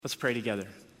Let's pray together.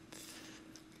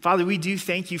 Father, we do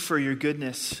thank you for your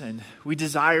goodness, and we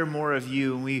desire more of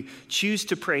you, and we choose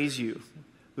to praise you.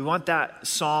 We want that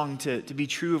song to be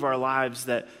true of our lives,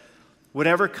 that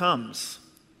whatever comes,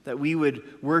 that we would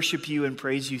worship you and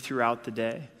praise you throughout the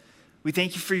day. We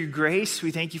thank you for your grace. We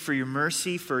thank you for your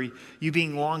mercy, for you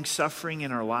being long-suffering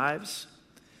in our lives.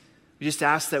 We just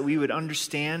ask that we would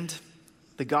understand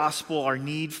the gospel, our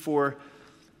need for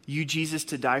you, Jesus,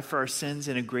 to die for our sins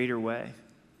in a greater way.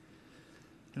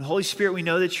 And Holy Spirit, we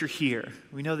know that you're here.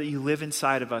 We know that you live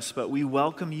inside of us, but we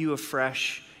welcome you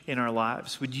afresh in our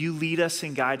lives. Would you lead us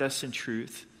and guide us in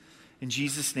truth? In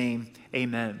Jesus' name,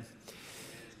 amen.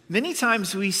 Many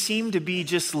times we seem to be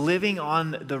just living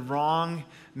on the wrong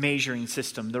measuring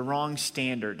system, the wrong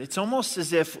standard. It's almost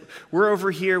as if we're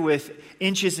over here with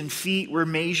inches and feet. We're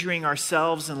measuring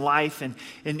ourselves and life in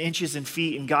inches and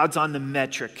feet, and God's on the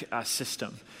metric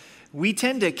system. We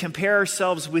tend to compare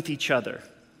ourselves with each other.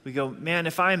 We go, man,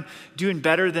 if I'm doing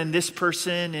better than this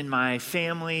person in my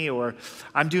family, or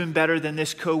I'm doing better than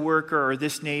this coworker or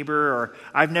this neighbor, or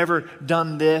I've never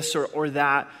done this or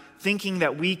that, thinking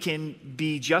that we can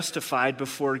be justified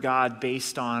before God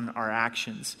based on our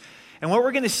actions. And what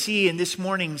we're going to see in this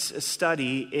morning's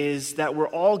study is that we're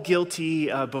all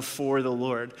guilty before the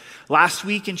Lord. Last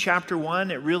week in chapter 1,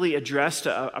 it really addressed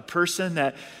a person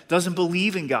that doesn't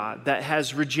believe in God, that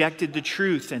has rejected the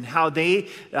truth and how they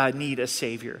need a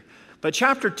Savior. But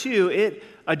chapter 2, it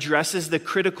addresses the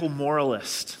critical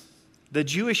moralist. The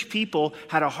Jewish people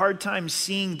had a hard time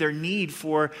seeing their need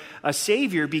for a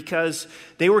Savior because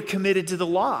they were committed to the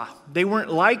law. They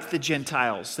weren't like the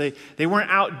Gentiles. They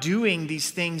weren't out doing these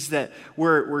things that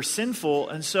were sinful.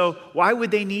 And so why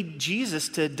would they need Jesus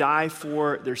to die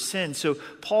for their sins? So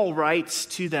Paul writes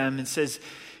to them and says,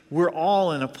 we're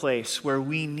all in a place where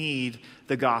we need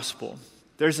the gospel.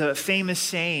 There's a famous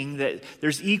saying that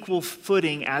there's equal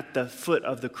footing at the foot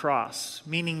of the cross,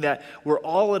 meaning that we're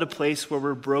all at a place where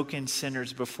we're broken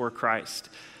sinners before Christ.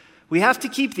 We have to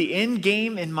keep the end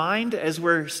game in mind as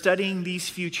we're studying these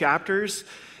few chapters.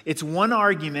 It's one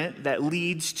argument that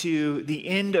leads to the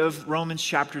end of Romans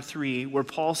chapter 3, where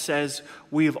Paul says,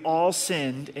 we have all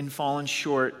sinned and fallen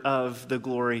short of the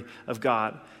glory of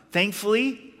God.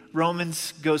 Thankfully,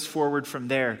 Romans goes forward from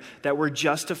there, that we're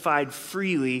justified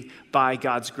freely by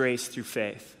God's grace through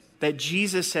faith. That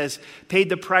Jesus has paid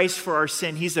the price for our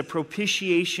sin. He's a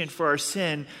propitiation for our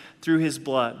sin through his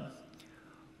blood.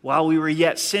 While we were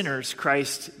yet sinners,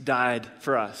 Christ died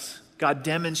for us. God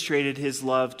demonstrated his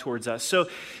love towards us. So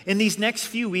in these next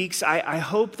few weeks, I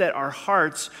hope that our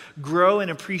hearts grow in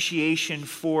appreciation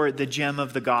for the gem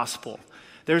of the gospel.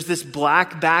 There's this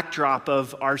black backdrop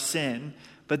of our sin,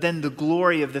 but then the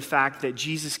glory of the fact that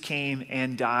Jesus came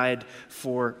and died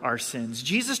for our sins.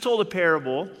 Jesus told a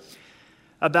parable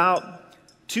about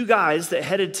two guys that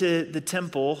headed to the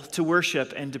temple to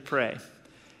worship and to pray.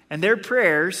 And their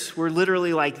prayers were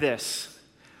literally like this.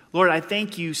 Lord, I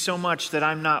thank you so much that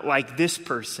I'm not like this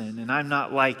person and I'm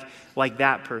not like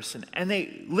that person. And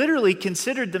they literally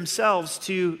considered themselves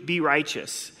to be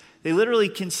righteous. They literally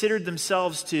considered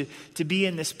themselves to be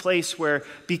in this place where,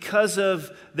 because of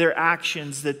their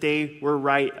actions, that they were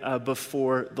right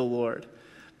before the Lord.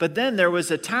 But then there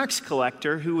was a tax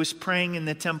collector who was praying in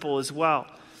the temple as well.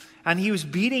 And he was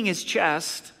beating his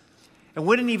chest and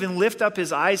wouldn't even lift up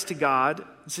his eyes to God.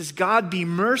 He says, God, be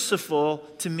merciful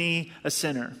to me, a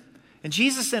sinner. And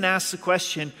Jesus then asks the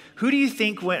question, who do you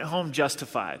think went home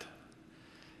justified?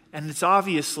 And it's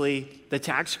obviously the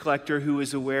tax collector who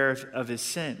was aware of his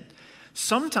sin.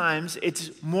 Sometimes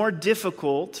it's more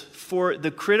difficult for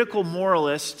the critical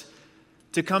moralist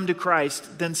to come to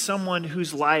Christ than someone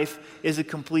whose life is a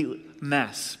complete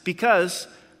mess. Because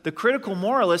the critical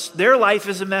moralist, their life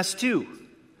is a mess too.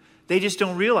 They just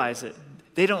don't realize it.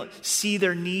 They don't see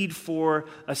their need for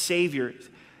a Savior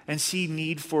and see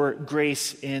need for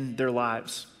grace in their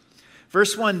lives.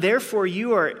 Verse 1, therefore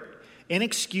you are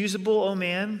inexcusable, O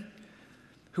man,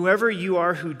 whoever you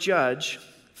are who judge,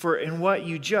 for in what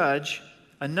you judge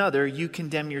another, you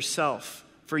condemn yourself.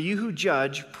 For you who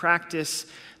judge practice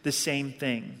the same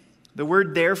thing. The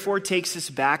word therefore takes us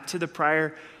back to the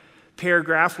prior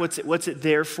paragraph. What's it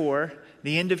there for?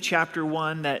 The end of chapter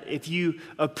 1, that if you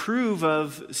approve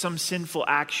of some sinful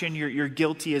action, you're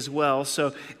guilty as well.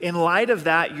 So in light of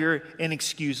that, you're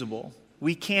inexcusable.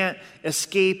 We can't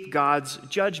escape God's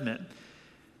judgment.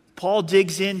 Paul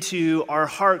digs into our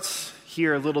hearts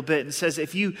here a little bit and says,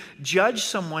 if you judge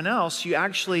someone else, you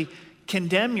actually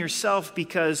condemn yourself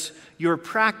because you're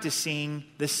practicing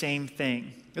the same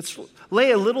thing. Let's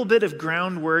lay a little bit of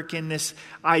groundwork in this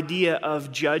idea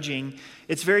of judging.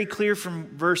 It's very clear from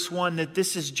verse 1 that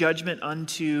this is judgment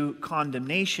unto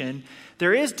condemnation.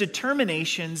 There is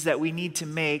determinations that we need to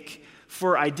make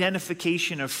for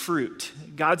identification of fruit.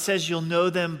 God says you'll know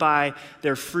them by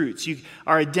their fruits. You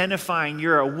are identifying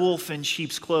you're a wolf in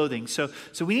sheep's clothing. So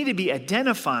we need to be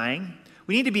identifying.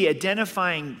 We need to be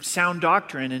identifying sound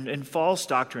doctrine and false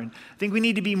doctrine. I think we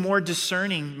need to be more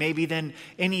discerning maybe than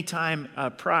any time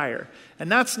prior. And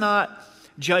that's not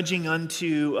judging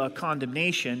unto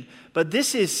condemnation, but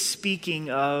this is speaking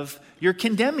of you're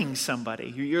condemning somebody.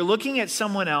 You're looking at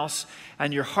someone else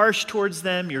and you're harsh towards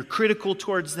them, you're critical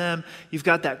towards them, you've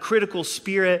got that critical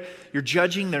spirit, you're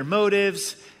judging their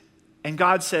motives. And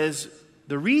God says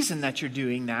the reason that you're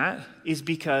doing that is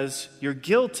because you're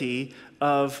guilty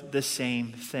of the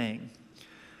same thing.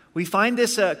 We find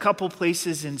this a couple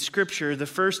places in Scripture. The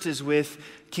first is with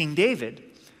King David.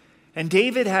 And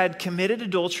David had committed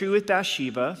adultery with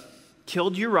Bathsheba,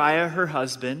 killed Uriah, her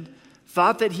husband,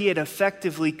 thought that he had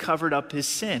effectively covered up his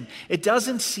sin. It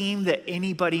doesn't seem that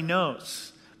anybody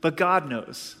knows, but God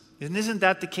knows. And isn't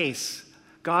that the case?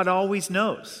 God always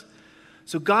knows.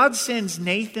 So God sends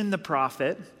Nathan the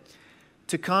prophet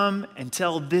to come and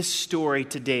tell this story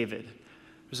to David.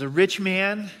 There's a rich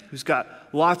man who's got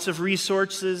lots of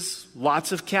resources,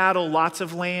 lots of cattle, lots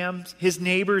of lambs. His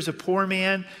neighbor's a poor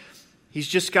man. He's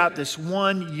just got this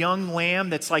one young lamb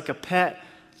that's like a pet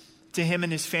to him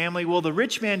and his family. Well, the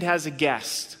rich man has a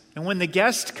guest. And when the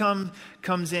guest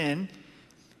comes in,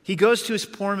 he goes to his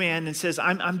poor man and says,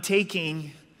 I'm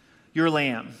taking your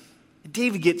lamb. And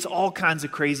David gets all kinds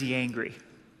of crazy angry. He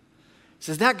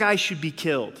says, that guy should be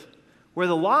killed. Where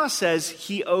the law says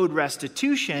he owed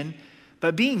restitution,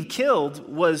 but being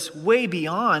killed was way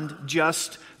beyond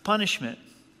just punishment.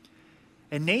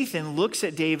 And Nathan looks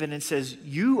at David and says,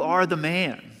 you are the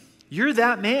man. You're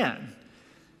that man.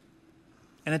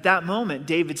 And at that moment,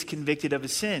 David's convicted of a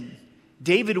sin.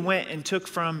 David went and took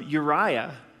from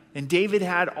Uriah, and David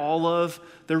had all of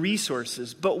the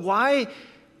resources. But why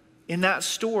in that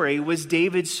story was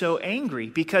David so angry?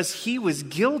 Because he was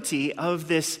guilty of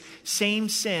this same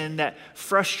sin that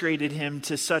frustrated him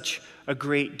to such a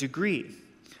great degree.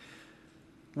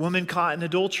 Woman caught in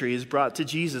adultery is brought to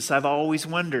Jesus. I've always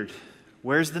wondered,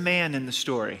 where's the man in the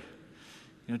story?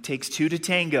 It takes two to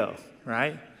tango,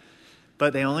 right?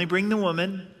 But they only bring the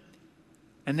woman,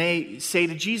 and they say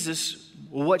to Jesus,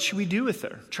 well, what should we do with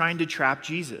her? Trying to trap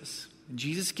Jesus. And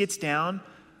Jesus gets down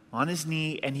on his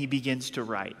knee, and he begins to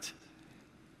write.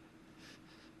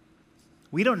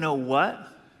 We don't know what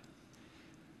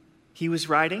he was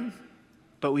writing,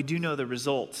 but we do know the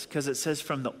results, because it says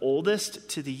from the oldest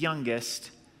to the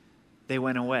youngest, they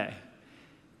went away.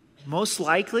 Most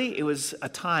likely, it was a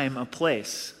time, a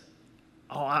place.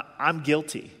 Oh, I'm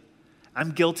guilty.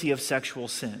 I'm guilty of sexual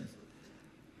sin.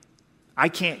 I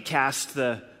can't cast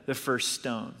the first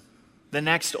stone. The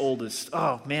next oldest,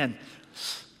 oh man,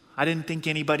 I didn't think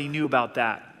anybody knew about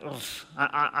that. Ugh,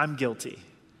 I'm guilty.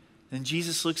 And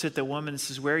Jesus looks at the woman and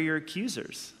says, where are your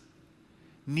accusers?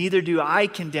 Neither do I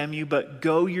condemn you, but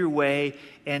go your way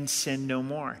and sin no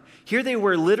more. Here they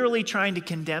were literally trying to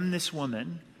condemn this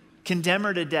woman, condemn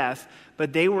her to death,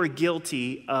 but they were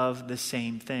guilty of the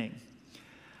same thing.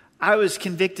 I was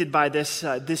convicted by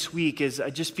this week as I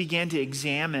just began to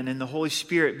examine, and the Holy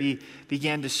Spirit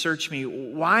began to search me.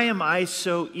 Why am I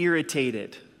so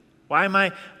irritated? Why am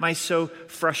I so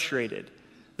frustrated?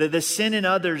 The sin in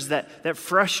others that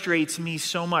frustrates me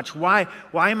so much. Why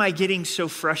am I getting so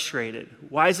frustrated?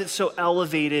 Why is it so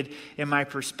elevated in my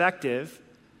perspective?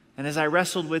 And as I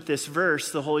wrestled with this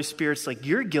verse, the Holy Spirit's like,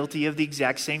 you're guilty of the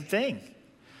exact same thing.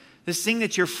 This thing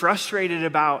that you're frustrated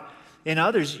about in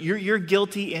others, you're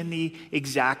guilty in the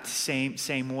exact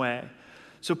same way.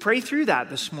 So pray through that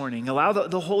this morning. Allow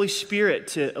the Holy Spirit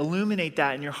to illuminate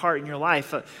that in your heart and your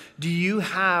life. Do you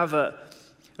have a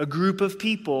group of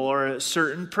people or a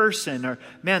certain person, or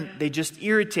man, they just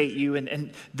irritate you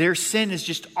and their sin is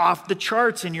just off the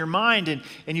charts in your mind, and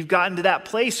you've gotten to that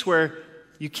place where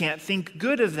you can't think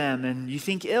good of them and you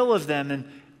think ill of them,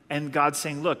 and God's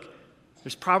saying, look,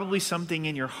 there's probably something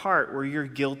in your heart where you're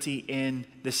guilty in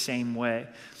the same way.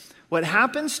 What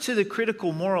happens to the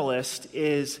critical moralist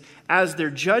is as they're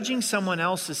judging someone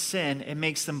else's sin, it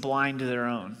makes them blind to their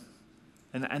own.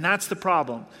 And that's the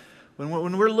problem.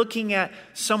 When we're looking at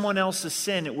someone else's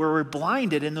sin, where we're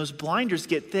blinded, and those blinders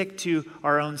get thick to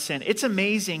our own sin. It's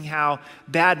amazing how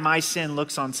bad my sin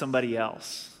looks on somebody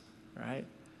else, right?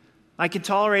 I can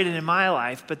tolerate it in my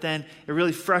life, but then it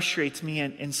really frustrates me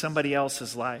in somebody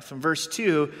else's life. In verse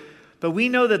 2, but we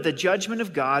know that the judgment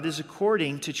of God is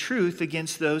according to truth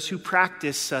against those who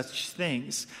practice such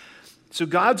things. So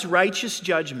God's righteous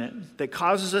judgment that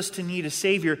causes us to need a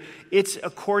Savior, it's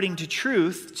according to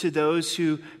truth to those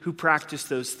who practice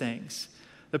those things.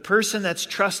 The person that's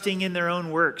trusting in their own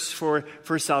works for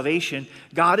salvation,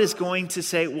 God is going to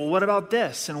say, well, what about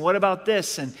this? And what about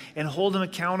this? And hold them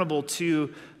accountable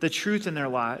to the truth in their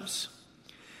lives.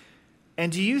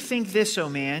 And do you think this, O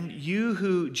man, you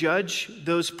who judge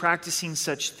those practicing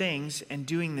such things and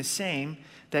doing the same,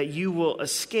 that you will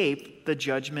escape the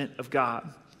judgment of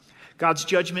God? God's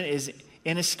judgment is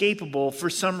inescapable. For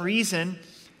some reason,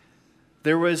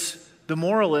 there was the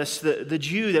moralist, the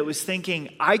Jew that was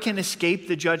thinking, I can escape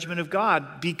the judgment of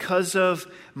God because of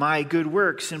my good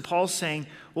works. And Paul's saying,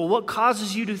 well, what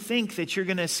causes you to think that you're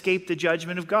going to escape the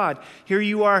judgment of God? Here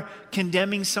you are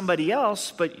condemning somebody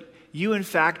else, but you in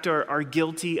fact are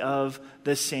guilty of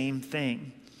the same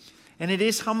thing. And it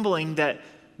is humbling that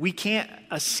we can't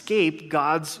escape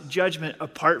God's judgment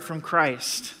apart from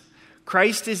Christ.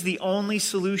 Christ is the only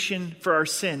solution for our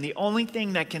sin. The only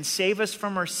thing that can save us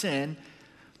from our sin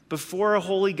before a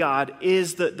holy God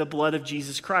is the blood of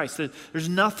Jesus Christ. There's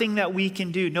nothing that we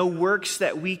can do, no works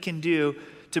that we can do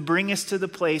to bring us to the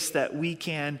place that we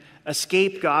can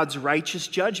escape God's righteous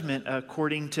judgment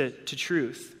according to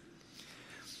truth.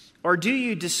 Or do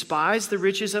you despise the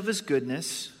riches of his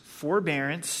goodness,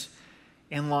 forbearance,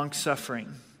 and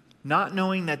long-suffering, not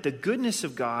knowing that the goodness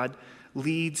of God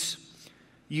leads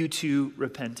you to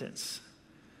repentance?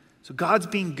 So God's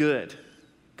being good.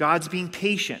 God's being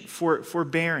patient,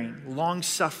 forbearing,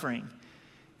 long-suffering.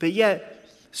 But yet,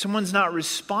 someone's not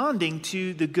responding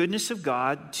to the goodness of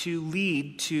God to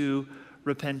lead to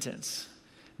repentance.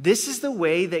 This is the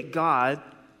way that God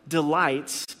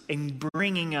delights in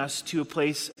bringing us to a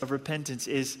place of repentance,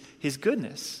 is his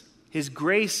goodness, his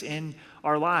grace in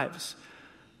our lives.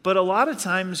 But a lot of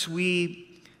times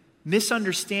we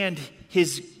misunderstand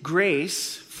his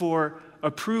grace for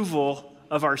approval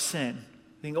of our sin.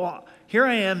 Think, oh, here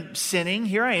I am sinning,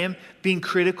 here I am being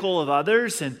critical of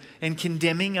others and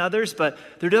condemning others, but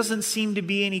there doesn't seem to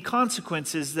be any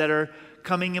consequences that are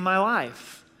coming in my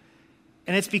life.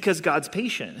 And it's because God's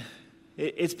patient.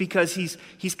 It's because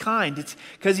he's kind. It's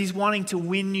because he's wanting to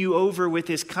win you over with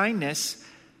his kindness,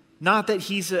 not that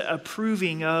he's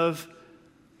approving of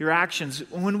your actions.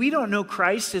 When we don't know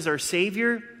Christ as our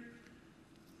Savior,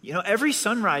 every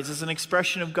sunrise is an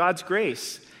expression of God's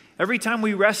grace. Every time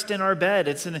we rest in our bed,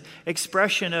 it's an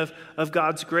expression of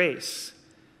God's grace.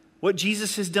 What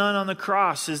Jesus has done on the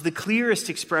cross is the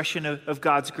clearest expression of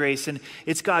God's grace, and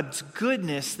it's God's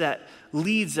goodness that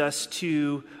leads us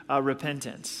to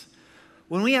repentance.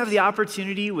 When we have the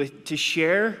opportunity to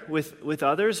share with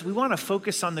others, we want to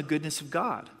focus on the goodness of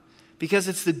God, because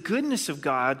it's the goodness of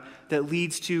God that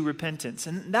leads to repentance.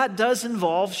 And that does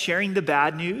involve sharing the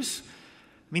bad news.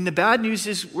 I mean, the bad news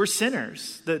is we're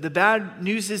sinners. The bad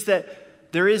news is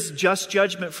that there is just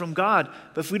judgment from God.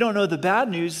 But if we don't know the bad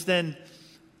news, then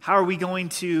how are we going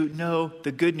to know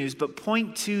the good news? But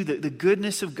point to the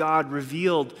goodness of God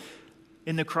revealed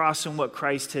in the cross and what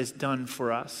Christ has done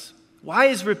for us. Why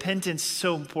is repentance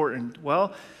so important?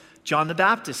 Well, John the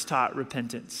Baptist taught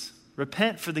repentance.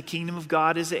 Repent, for the kingdom of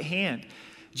God is at hand.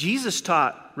 Jesus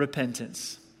taught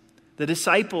repentance. The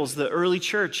disciples, the early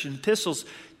church and epistles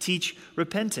teach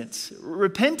repentance.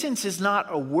 Repentance is not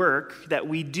a work that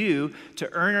we do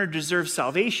to earn or deserve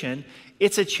salvation.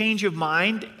 It's a change of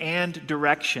mind and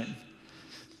direction.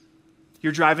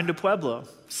 You're driving to Pueblo,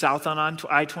 south on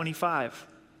I-25,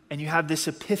 and you have this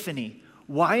epiphany.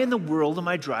 Why in the world am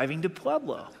I driving to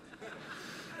Pueblo?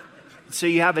 So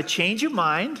you have a change of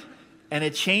mind and a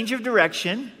change of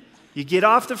direction. You get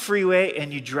off the freeway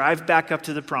and you drive back up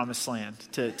to the promised land,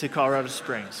 to Colorado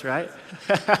Springs, right?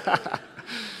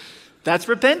 That's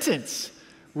repentance.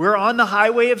 We're on the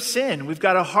highway of sin. We've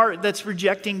got a heart that's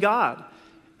rejecting God.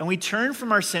 And we turn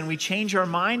from our sin. We change our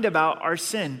mind about our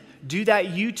sin. Do that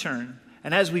U-turn.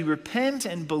 And as we repent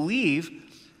and believe,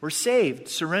 we're saved,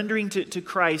 surrendering to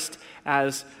Christ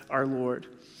as our Lord.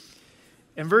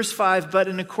 In verse 5, but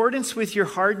in accordance with your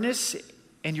hardness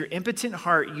and your impotent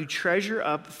heart, you treasure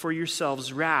up for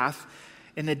yourselves wrath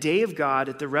in the day of God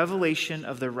at the revelation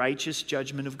of the righteous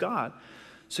judgment of God.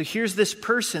 So here's this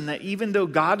person that even though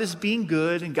God is being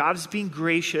good and God is being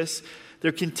gracious,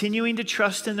 they're continuing to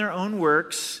trust in their own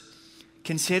works,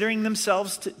 considering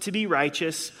themselves to be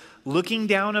righteous, looking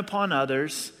down upon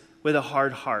others with a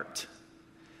hard heart.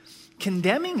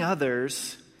 Condemning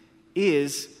others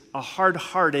is a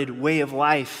hard-hearted way of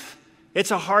life.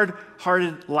 It's a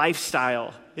hard-hearted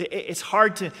lifestyle. It's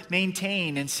hard to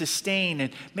maintain and sustain,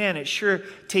 and man, it sure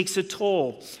takes a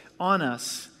toll on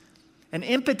us. An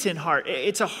impotent heart.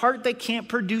 It's a heart that can't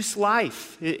produce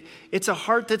life. It's a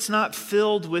heart that's not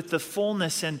filled with the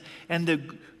fullness and the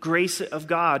grace of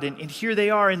God. And here they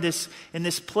are in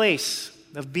this place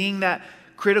of being that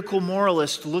critical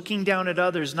moralist, looking down at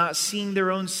others, not seeing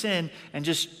their own sin, and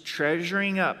just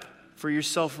treasuring up for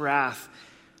yourself wrath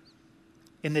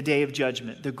in the day of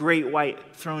judgment, the great white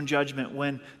throne judgment,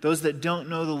 when those that don't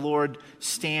know the Lord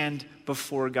stand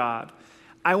before God.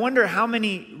 I wonder how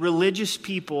many religious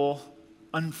people,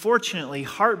 unfortunately,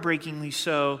 heartbreakingly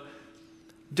so,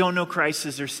 don't know Christ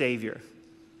as their Savior.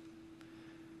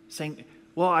 Saying,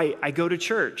 well, I go to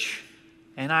church,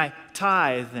 and I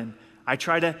tithe, and I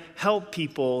try to help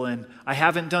people, and I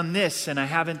haven't done this, and I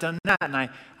haven't done that, and I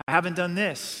haven't done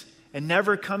this. And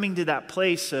never coming to that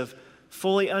place of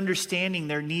fully understanding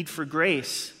their need for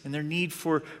grace and their need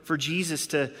for Jesus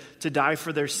to die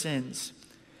for their sins.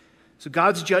 So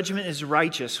God's judgment is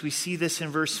righteous. We see this in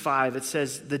verse 5. It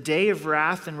says, the day of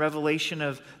wrath and revelation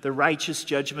of the righteous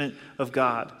judgment of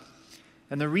God.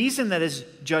 And the reason that his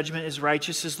judgment is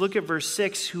righteous is, look at verse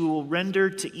 6, who will render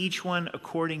to each one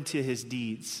according to his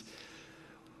deeds.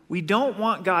 We don't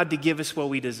want God to give us what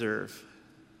we deserve.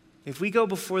 If we go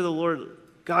before the Lord,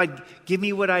 God, give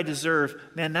me what I deserve,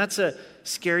 man, that's a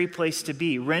scary place to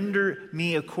be. Render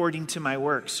me according to my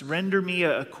works. Render me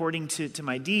according to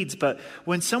my deeds. But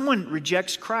when someone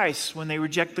rejects Christ, when they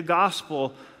reject the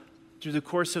gospel through the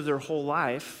course of their whole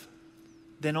life,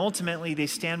 then ultimately they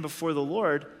stand before the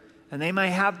Lord and they might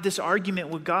have this argument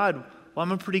with God. Well,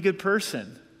 I'm a pretty good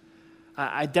person.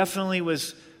 I definitely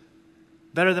was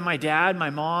better than my dad, my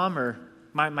mom, or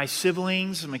my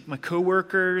siblings, and my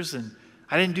coworkers, and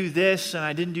I didn't do this and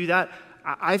I didn't do that.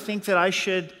 I think that I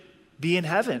should be in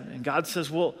heaven. And God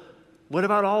says, well, what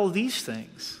about all of these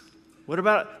things? What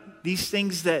about these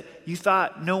things that you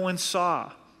thought no one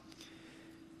saw?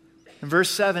 In verse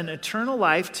 7, eternal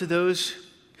life to those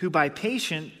who by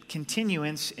patient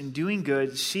continuance in doing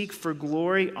good seek for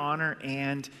glory, honor,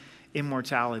 and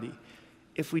immortality.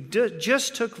 If we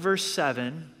just took verse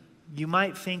 7, you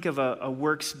might think of a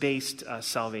works-based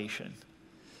salvation.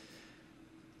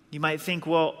 You might think,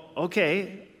 well,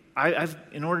 okay, I've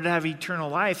in order to have eternal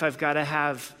life, I've got to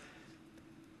have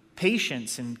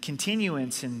patience and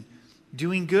continuance and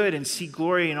doing good and seek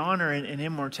glory and honor and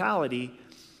immortality.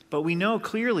 But we know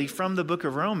clearly from the book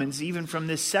of Romans, even from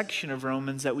this section of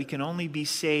Romans, that we can only be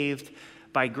saved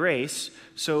by grace.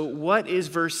 So what is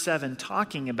verse 7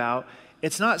 talking about?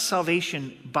 It's not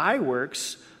salvation by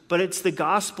works, but it's the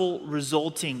gospel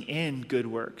resulting in good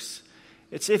works.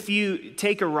 It's if you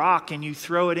take a rock and you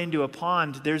throw it into a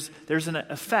pond, there's an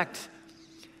effect.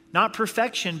 Not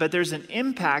perfection, but there's an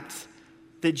impact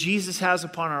that Jesus has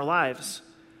upon our lives.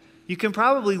 You can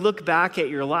probably look back at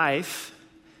your life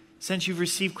since you've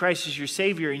received Christ as your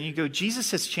Savior and you go,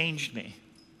 Jesus has changed me.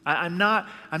 I'm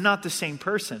not the same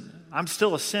person. I'm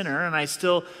still a sinner and I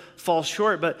still fall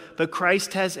short, but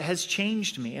Christ has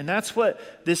changed me. And that's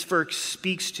what this verse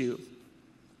speaks to.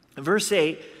 Verse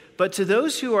 8, but to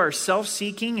those who are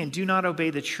self-seeking and do not obey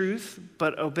the truth,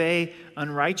 but obey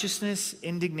unrighteousness,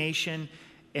 indignation,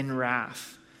 and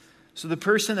wrath. So the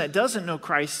person that doesn't know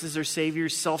Christ as their Savior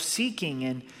is self-seeking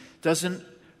and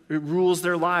rules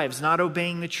their lives, not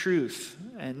obeying the truth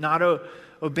and not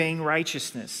obeying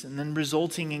righteousness, and then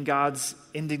resulting in God's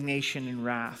indignation and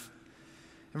wrath.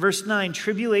 In verse 9,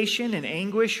 tribulation and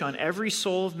anguish on every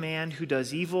soul of man who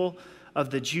does evil, of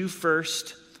the Jew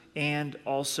first and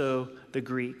also the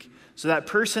Greek. So that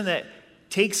person that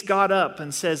takes God up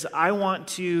and says, I want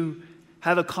to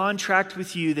have a contract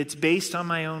with you that's based on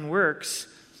my own works,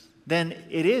 then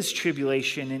it is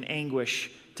tribulation and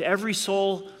anguish to every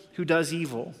soul who does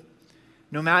evil,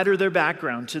 no matter their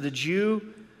background, to the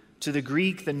Jew, to the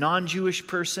Greek, the non-Jewish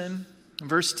person.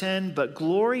 Verse 10, but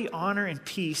glory, honor, and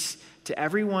peace to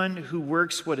everyone who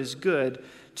works what is good,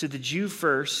 to the Jew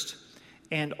first,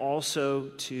 and also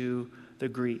to the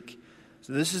Greek.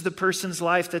 So this is the person's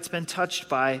life that's been touched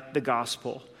by the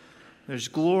gospel. There's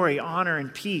glory, honor,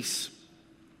 and peace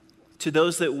to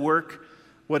those that work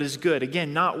what is good.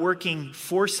 Again, not working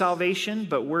for salvation,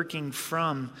 but working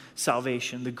from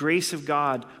salvation. The grace of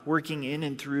God working in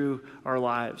and through our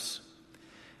lives.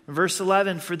 In verse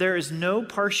 11, for there is no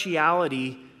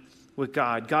partiality with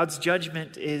God. God's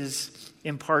judgment is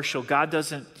impartial. God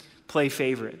doesn't play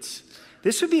favorites.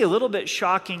 This would be a little bit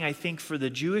shocking, I think, for the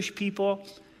Jewish people,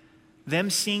 them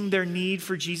seeing their need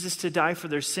for Jesus to die for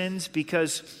their sins,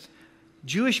 because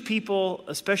Jewish people,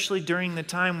 especially during the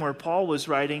time where Paul was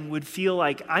writing, would feel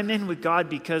like, I'm in with God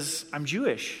because I'm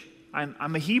Jewish.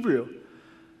 I'm a Hebrew.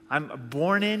 I'm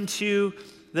born into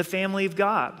the family of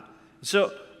God.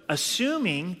 So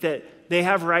assuming that they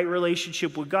have right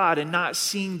relationship with God and not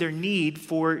seeing their need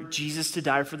for Jesus to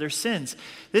die for their sins.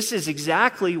 This is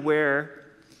exactly where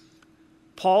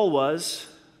Paul was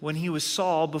when he was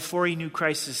Saul before he knew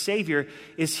Christ as Savior,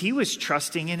 is he was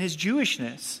trusting in his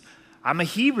Jewishness. I'm a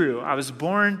Hebrew. I was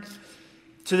born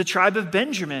to the tribe of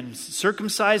Benjamin,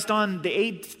 circumcised on the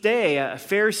 8th day, a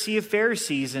Pharisee of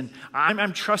Pharisees, and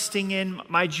I'm trusting in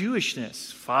my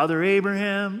Jewishness. Father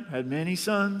Abraham had many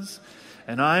sons,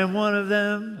 and I am one of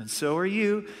them, and so are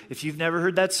you. If you've never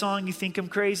heard that song, you think I'm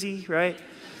crazy, right?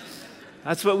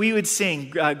 That's what we would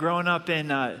sing growing up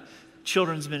in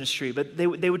children's ministry, but they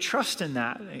would trust in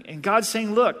that. And God's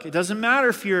saying, look, it doesn't matter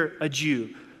if you're a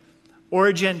Jew or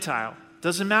a Gentile.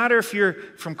 Doesn't matter if you're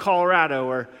from Colorado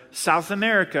or South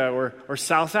America or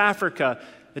South Africa.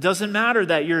 It doesn't matter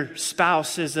that your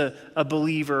spouse is a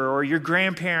believer or your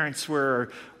grandparents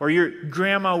were or your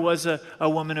grandma was a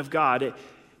woman of God.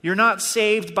 You're not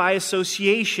saved by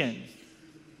association.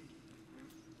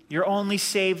 You're only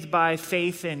saved by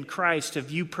faith in Christ, of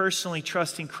you personally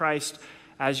trusting Christ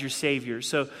as your Savior.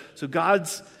 So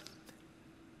God's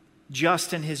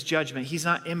just in his judgment. He's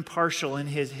not impartial in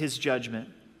his judgment.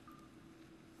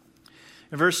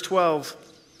 In verse 12,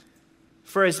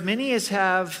 for as many as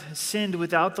have sinned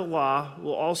without the law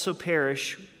will also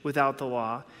perish without the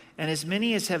law, and as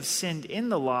many as have sinned in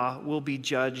the law will be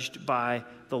judged by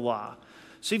the law.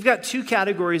 So you've got two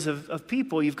categories of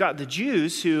people. You've got the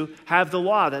Jews who have the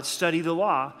law, that study the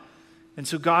law, and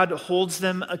so God holds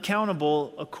them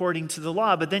accountable according to the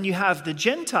law. But then you have the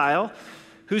Gentile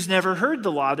who's never heard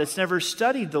the law, that's never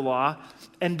studied the law,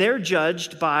 and they're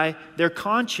judged by their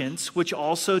conscience, which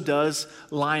also does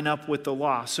line up with the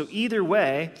law. So either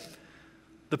way,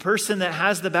 the person that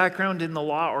has the background in the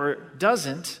law or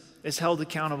doesn't is held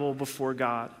accountable before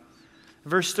God.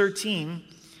 Verse 13,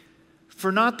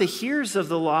 for not the hearers of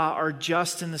the law are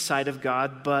just in the sight of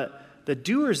God, but the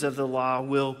doers of the law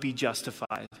will be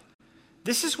justified.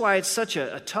 This is why it's such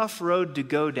a tough road to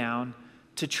go down,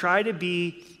 to try to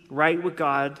be right with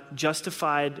God,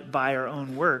 justified by our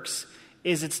own works,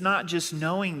 is it's not just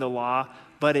knowing the law,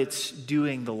 but it's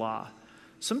doing the law.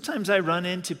 Sometimes I run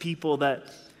into people that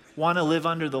want to live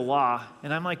under the law,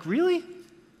 and I'm like, really?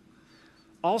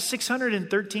 All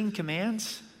 613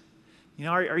 commands? You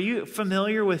know, are you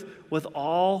familiar with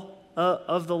all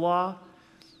of the law?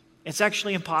 It's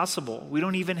actually impossible. We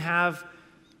don't even have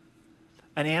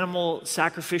an animal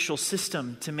sacrificial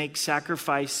system to make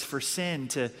sacrifice for sin,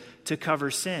 to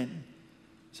cover sin.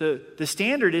 So the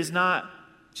standard is not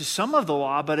just some of the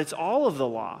law, but it's all of the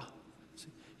law.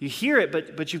 You hear it,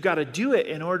 but you've got to do it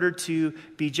in order to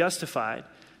be justified.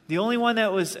 The only one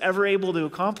that was ever able to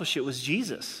accomplish it was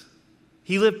Jesus.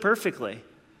 He lived perfectly.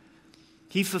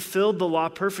 He fulfilled the law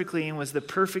perfectly and was the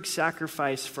perfect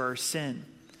sacrifice for our sin.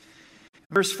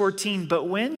 Verse 14, but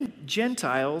when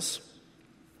Gentiles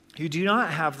who do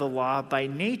not have the law by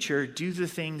nature do the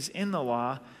things in the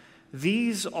law,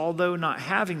 these, although not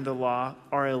having the law,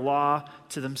 are a law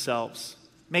to themselves.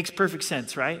 Makes perfect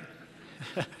sense, right?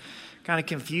 Kind of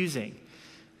confusing.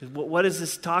 What is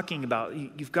this talking about?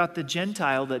 You've got the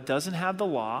Gentile that doesn't have the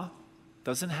law,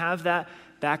 doesn't have that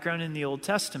background in the Old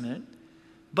Testament,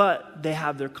 but they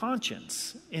have their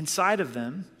conscience inside of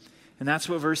them. And that's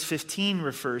what verse 15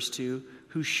 refers to,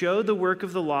 who show the work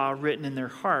of the law written in their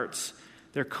hearts,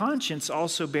 their conscience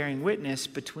also bearing witness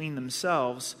between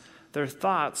themselves, their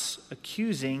thoughts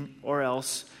accusing or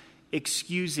else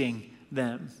excusing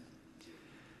them.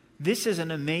 This is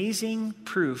an amazing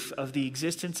proof of the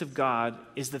existence of God,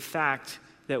 is the fact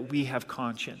that we have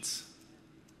conscience.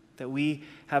 That we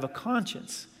have a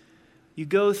conscience. You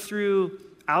go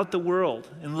throughout the world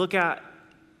and look at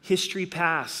history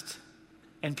past,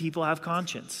 and people have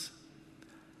conscience.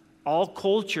 All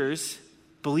cultures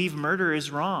believe murder is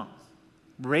wrong.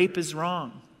 Rape is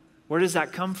wrong. Where does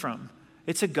that come from?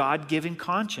 It's a God-given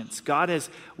conscience. God has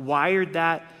wired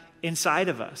that inside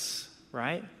of us,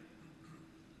 right?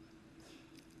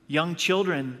 Young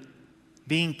children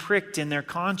being pricked in their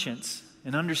conscience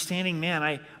and understanding,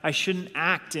 man, I shouldn't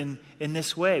act in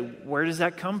this way. Where does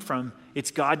that come from? It's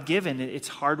God-given. It's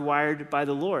hardwired by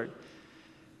the Lord.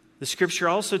 The scripture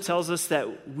also tells us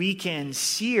that we can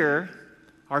sear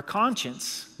our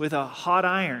conscience with a hot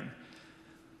iron.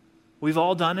 We've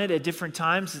all done it at different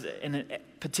times in a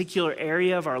particular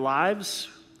area of our lives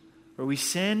where we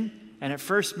sin, and at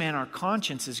first, man, our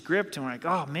conscience is gripped, and we're like,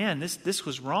 oh man, this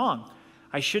was wrong.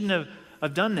 I shouldn't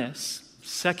have done this.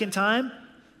 Second time,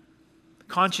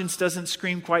 conscience doesn't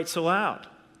scream quite so loud.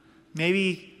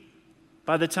 Maybe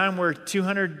by the time we're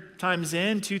 200 times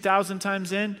in, 2,000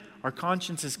 times in, our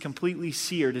conscience is completely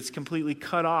seared. It's completely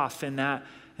cut off in that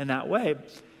way.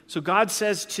 So God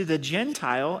says to the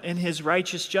Gentile in his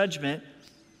righteous judgment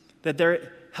that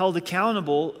they're held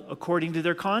accountable according to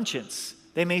their conscience.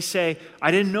 They may say,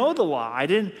 I didn't know the law. I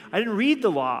didn't read the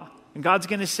law. And God's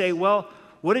going to say, well,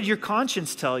 what did your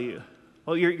conscience tell you?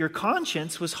 Well, your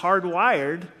conscience was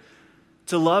hardwired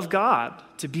to love God,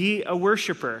 to be a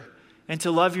worshiper, and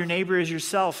to love your neighbor as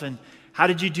yourself. And how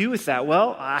did you do with that?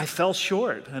 Well, I fell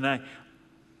short, and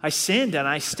I sinned, and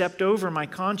I stepped over my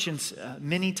conscience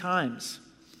many times.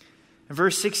 In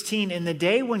verse 16, in the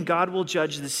day when God will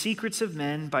judge the secrets of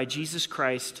men by Jesus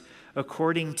Christ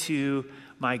according to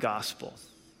my gospel.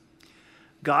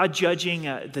 God judging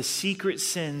the secret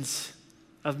sins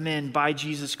of men by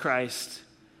Jesus Christ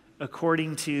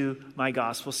according to my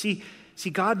gospel. See,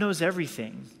 God knows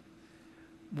everything.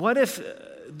 What if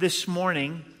this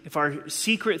morning, if our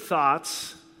secret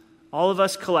thoughts, all of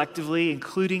us collectively,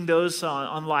 including those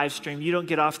on live stream, you don't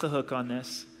get off the hook on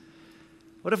this.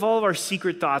 What if all of our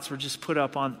secret thoughts were just put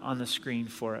up on the screen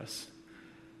for us?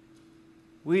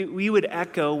 We would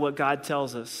echo what God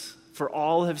tells us. For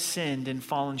all have sinned and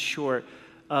fallen short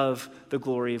of the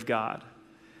glory of God.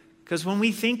 Because when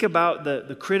we think about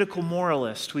the critical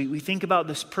moralist, we think about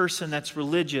this person that's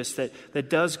religious, that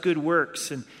does good works,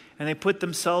 and they put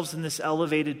themselves in this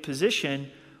elevated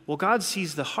position. Well, God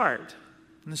sees the heart.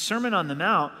 In the Sermon on the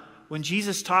Mount, when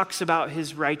Jesus talks about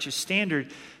his righteous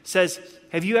standard, says,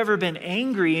 have you ever been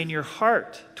angry in your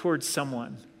heart towards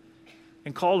someone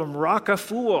and called him rock a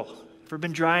fool? Ever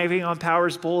been driving on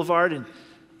Powers Boulevard and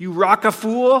you rock a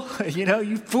fool?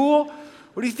 You fool?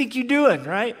 What do you think you're doing,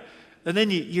 right? And then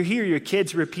you hear your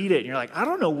kids repeat it, and you're like, I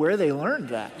don't know where they learned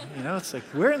that. It's like,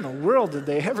 where in the world did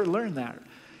they ever learn that?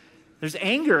 There's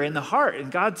anger in the heart,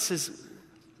 and God says,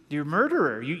 you're a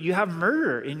murderer. You have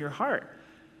murder in your heart.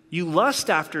 You lust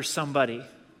after somebody.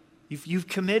 You've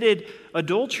committed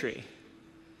adultery.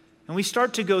 And we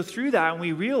start to go through that, and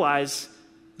we realize,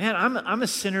 man, I'm a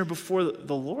sinner before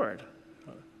the Lord.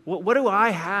 What do I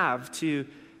have to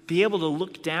be able to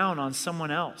look down on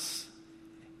someone else?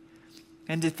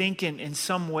 And to think in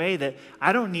some way that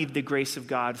I don't need the grace of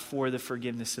God for the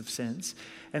forgiveness of sins.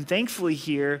 And thankfully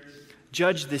here,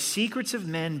 judge the secrets of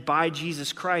men by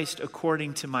Jesus Christ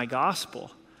according to my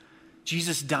gospel.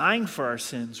 Jesus dying for our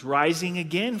sins, rising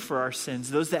again for our sins.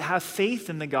 Those that have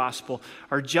faith in the gospel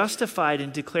are justified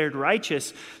and declared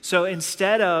righteous. So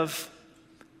instead of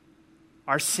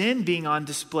our sin being on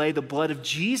display, the blood of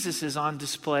Jesus is on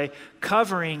display,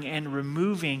 covering and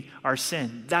removing our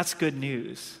sin. That's good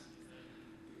news.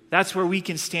 That's where we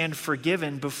can stand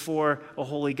forgiven before a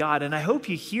holy God. And I hope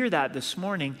you hear that this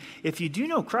morning. If you do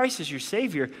know Christ as your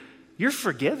Savior, you're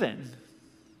forgiven.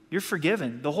 You're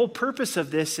forgiven. The whole purpose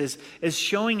of this is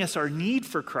showing us our need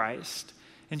for Christ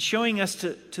and showing us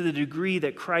to the degree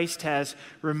that Christ has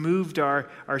removed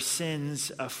our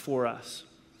sins for us.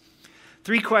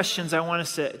 3 questions I want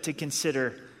us to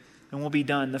consider, and we'll be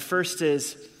done. The first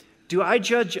is, do I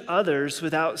judge others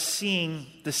without seeing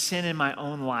the sin in my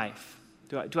own life?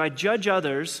 Do I judge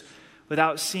others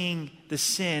without seeing the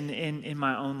sin in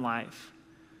my own life?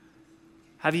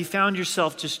 Have you found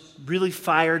yourself just really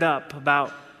fired up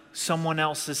about someone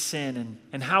else's sin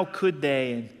and how could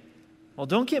they? And, well,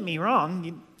 don't get me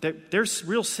wrong. There's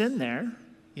real sin there,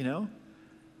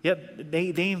 Yep,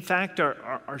 they in fact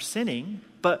are sinning.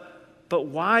 But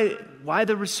why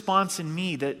the response in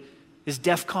me that is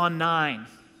DEFCON 9?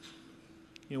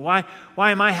 Why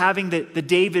am I having the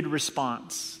David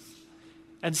response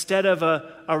instead of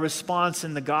a response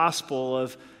in the gospel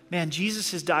of, man,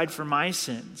 Jesus has died for my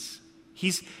sins.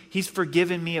 He's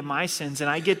forgiven me of my sins, and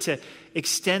I get to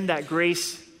extend that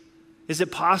grace. Is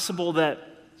it possible that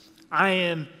I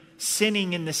am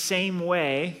sinning in the same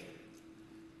way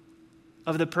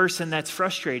of the person that's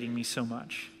frustrating me so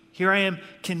much? Here I am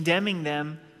condemning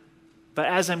them, but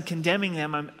as I'm condemning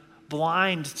them, I'm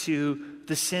blind to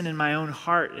the sin in my own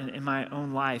heart and in my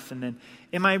own life. And then,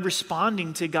 am I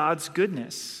responding to God's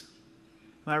goodness?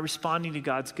 Am I responding to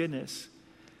God's goodness?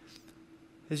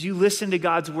 As you listen to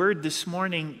God's word this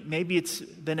morning, maybe it's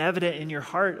been evident in your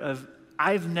heart of,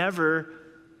 I've never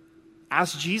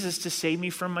asked Jesus to save me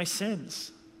from my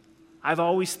sins. I've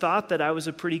always thought that I was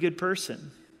a pretty good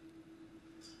person.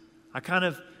 I kind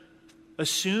of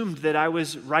assumed that I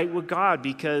was right with God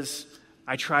because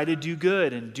I try to do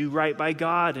good and do right by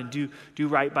God and do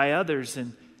right by others.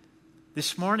 And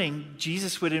this morning,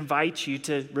 Jesus would invite you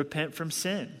to repent from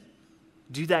sin.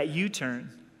 Do that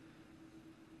U-turn.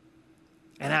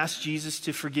 And ask Jesus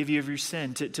to forgive you of your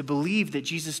sin, to believe that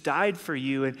Jesus died for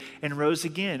you and rose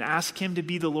again. Ask him to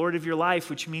be the Lord of your life,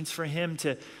 which means for him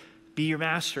to be your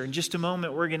master. In just a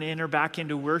moment, we're going to enter back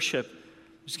into worship.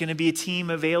 There's going to be a team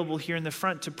available here in the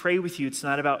front to pray with you. It's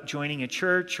not about joining a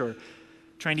church or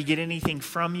trying to get anything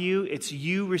from you. It's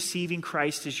you receiving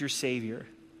Christ as your Savior.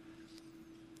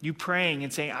 You praying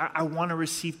and saying, I want to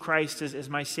receive Christ as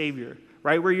my Savior.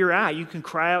 Right where you're at, you can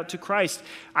cry out to Christ.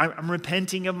 I'm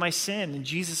repenting of my sin. And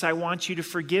Jesus, I want you to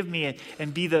forgive me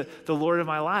and be the Lord of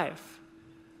my life.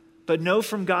 But know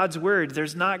from God's word,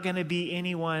 there's not going to be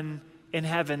anyone in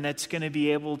heaven that's going to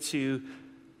be able to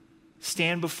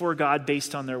stand before God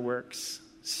based on their works.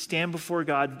 Stand before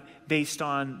God based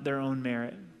on their own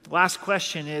merit. The last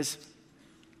question is,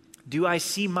 do I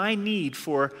see my need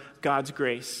for God's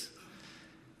grace?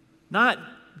 Not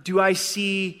do I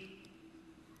see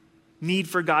need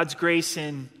for God's grace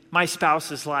in my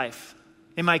spouse's life,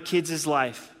 in my kids'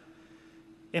 life,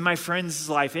 in my friend's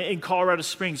life, in Colorado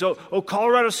Springs. Oh,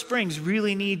 Colorado Springs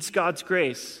really needs God's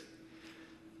grace.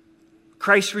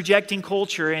 Christ-rejecting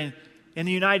culture in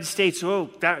the United States,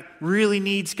 that really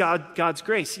needs God's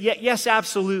grace. Yes,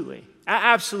 absolutely.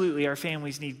 Absolutely, our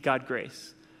families need God's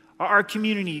grace. Our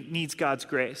community needs God's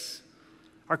grace.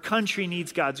 Our country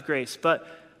needs God's grace. But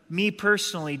me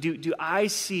personally, do I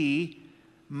see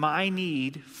my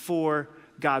need for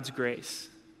God's grace?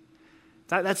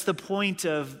 That's the point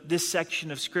of this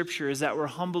section of Scripture, is that we're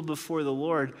humbled before the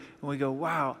Lord and we go,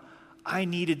 wow, I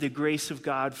needed the grace of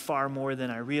God far more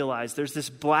than I realized. There's this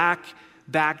black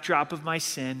backdrop of my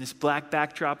sin, this black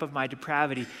backdrop of my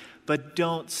depravity, but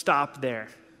don't stop there.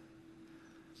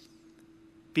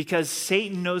 Because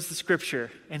Satan knows the Scripture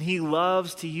and he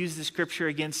loves to use the Scripture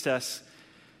against us.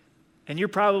 And you're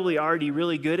probably already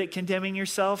really good at condemning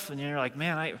yourself. And you're like,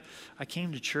 man, I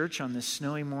came to church on this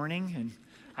snowy morning and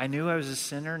I knew I was a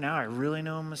sinner. Now I really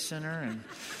know I'm a sinner and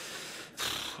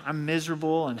I'm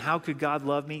miserable. And how could God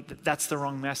love me? That's the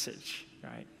wrong message,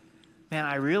 right? Man,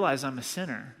 I realize I'm a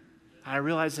sinner. I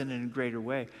realize it in a greater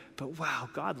way. But wow,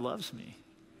 God loves me.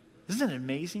 Isn't it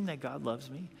amazing that God loves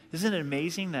me? Isn't it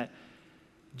amazing that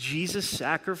Jesus'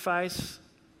 sacrifice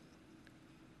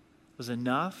was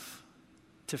enough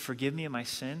to forgive me of my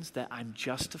sins, that I'm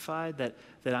justified, that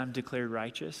I'm declared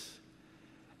righteous?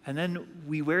 And then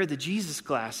we wear the Jesus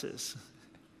glasses.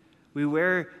 We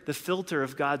wear the filter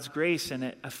of God's grace, and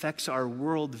it affects our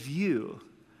worldview,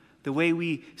 the way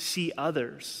we see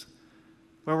others,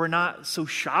 where we're not so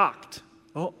shocked.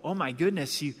 Oh my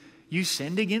goodness, you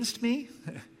sinned against me?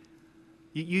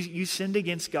 you sinned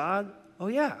against God? Oh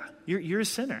yeah, you're a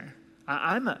sinner.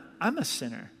 I'm a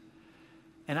sinner.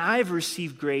 And I've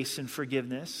received grace and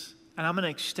forgiveness, and I'm going to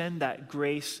extend that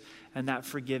grace and that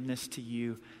forgiveness to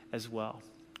you as well.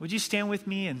 Would you stand with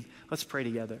me and let's pray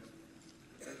together?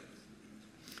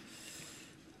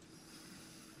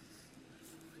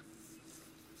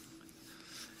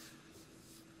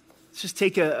 Let's just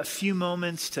take a few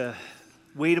moments to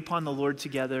wait upon the Lord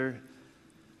together.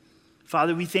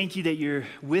 Father, we thank you that you're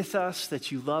with us,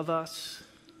 that you love us.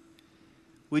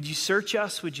 Would you search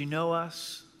us? Would you know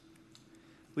us?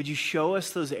 Would you show us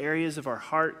those areas of our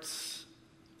hearts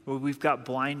where we've got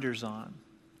blinders on?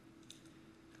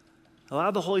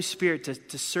 Allow the Holy Spirit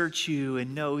to search you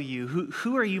and know you.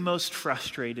 Who are you most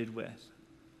frustrated with?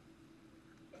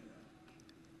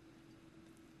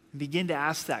 And begin to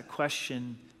ask that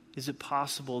question. Is it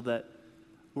possible that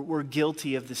we're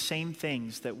guilty of the same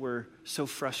things that we're so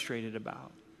frustrated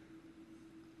about?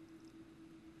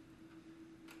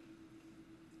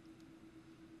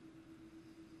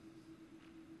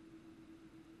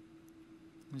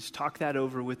 Just talk that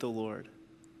over with the Lord.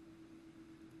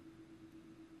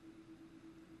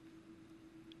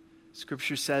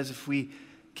 Scripture says if we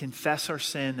confess our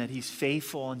sin, that He's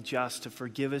faithful and just to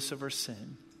forgive us of our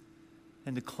sin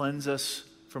and to cleanse us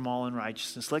from all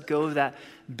unrighteousness. Let go of that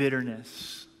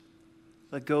bitterness.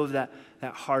 Let go of that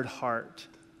hard heart.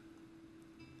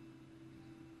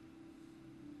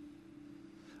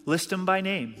 List them by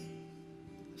name.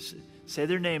 Say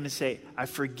their name and say, I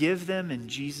forgive them in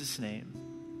Jesus' name.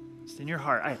 It's in your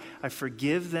heart. I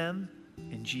forgive them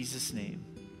in Jesus' name.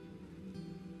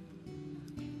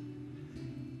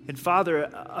 And Father,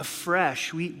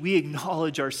 afresh, we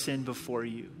acknowledge our sin before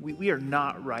you. We are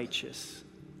not righteous.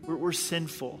 We're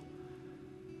sinful.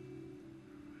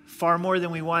 Far more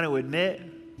than we want to admit.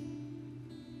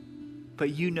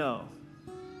 But you know.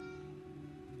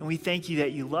 And we thank you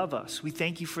that you love us. We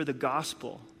thank you for the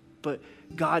gospel. But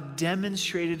God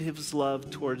demonstrated His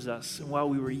love towards us. And while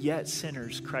we were yet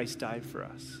sinners, Christ died for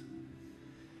us.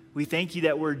 We thank you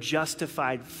that we're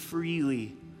justified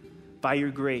freely by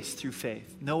your grace through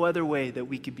faith. No other way that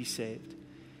we could be saved.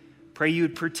 Pray you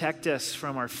would protect us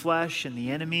from our flesh and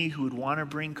the enemy who would want to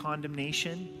bring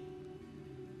condemnation.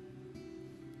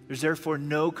 There's therefore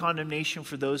no condemnation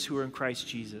for those who are in Christ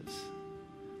Jesus.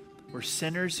 We're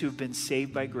sinners who have been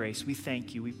saved by grace. We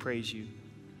thank you. We praise you.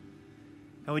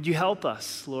 And would you help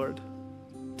us, Lord,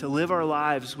 to live our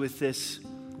lives with this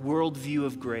worldview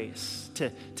of grace,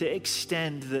 to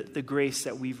extend the grace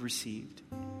that we've received.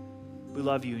 We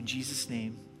love you in Jesus'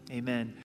 name. Amen.